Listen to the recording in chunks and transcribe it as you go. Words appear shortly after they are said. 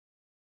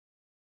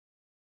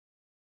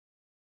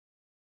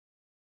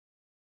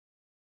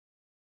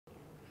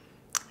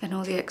In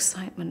all the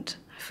excitement,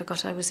 I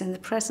forgot I was in the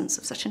presence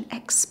of such an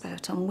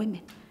expert on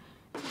women.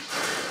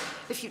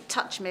 If you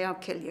touch me, I'll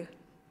kill you.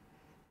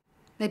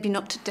 Maybe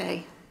not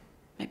today,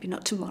 maybe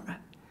not tomorrow,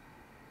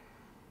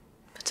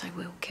 but I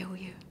will kill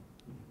you.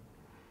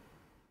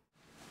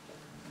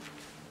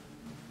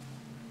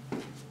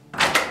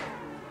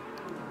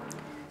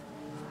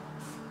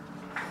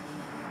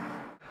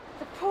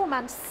 The poor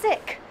man's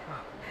sick.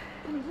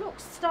 And he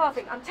looks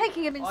starving. I'm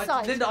taking him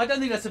inside. Linda, I don't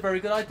think that's a very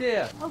good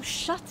idea. Oh,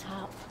 shut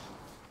up.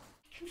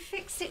 I can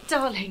fix it,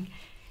 darling.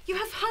 You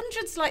have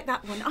hundreds like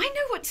that one. I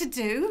know what to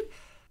do.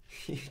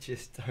 You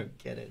just don't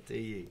get it, do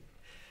you?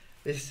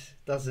 This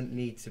doesn't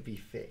need to be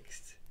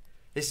fixed.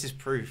 This is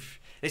proof.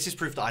 This is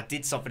proof that I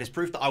did something. It's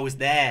proof that I was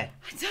there.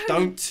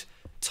 Don't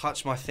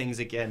touch my things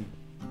again.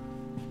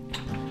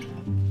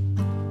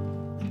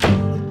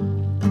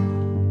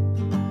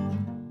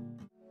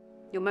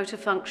 Your motor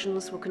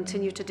functions will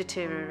continue to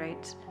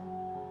deteriorate.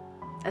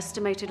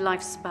 Estimated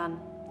lifespan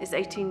is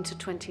 18 to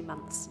 20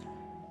 months.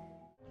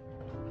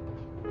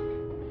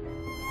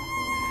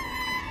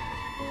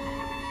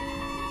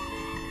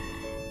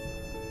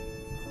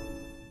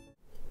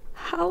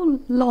 How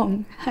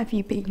long have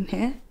you been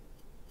here?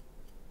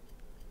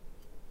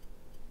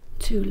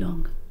 Too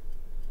long.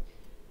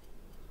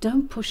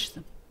 Don't push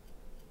them.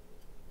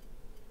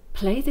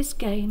 Play this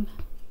game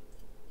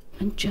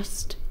and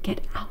just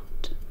get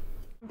out.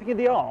 Picking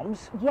the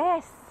arms?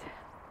 Yes.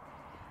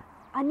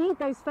 I need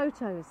those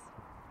photos.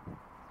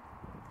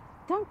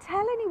 Don't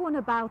tell anyone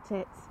about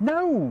it.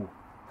 No!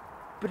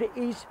 But it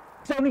is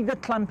only the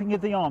clamping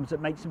of the arms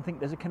that makes them think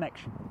there's a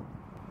connection.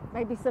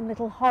 Maybe some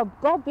little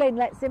hobgoblin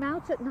lets him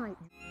out at night.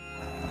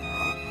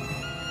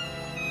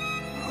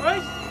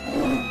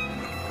 Right?